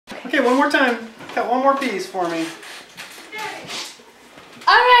Okay, one more time. Cut one more piece for me.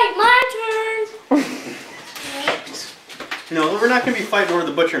 Alright, my turn. No, we're not going to be fighting over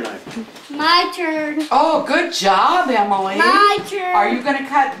the butcher knife. My turn. Oh, good job, Emily. My turn. Are you gonna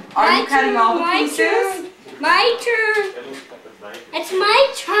cut? Are you cutting all the pieces? Turn. My turn. It's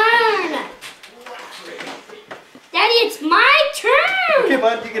my turn. Daddy, it's my turn. Okay,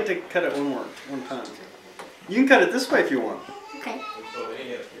 bud, you get to cut it one time. You can cut it this way if you want. Okay.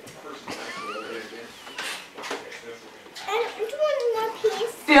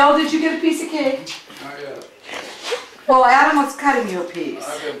 Phil, did you get a piece of cake? Not yet. Well, Adam was cutting you a piece.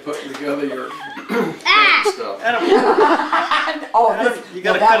 I've been putting together your stuff. Adam, Oh, Adam, this, you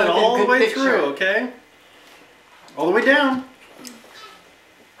got to well, that cut it would've been a all the good way picture. through, okay? All the way down.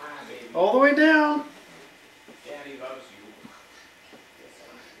 All the way down.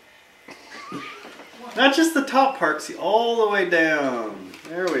 Not just the top part, see, all the way down.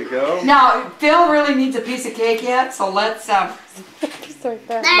 There we go. Now, Phil really needs a piece of cake yet, so let's. Sorry,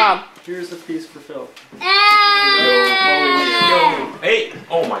 Mom. Here's a piece for Phil. Hey!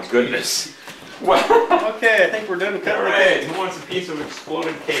 Oh my goodness. Wow. Okay, I think we're done cutting the cake. Alright, who wants a piece of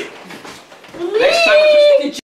exploded cake? Me. Next time,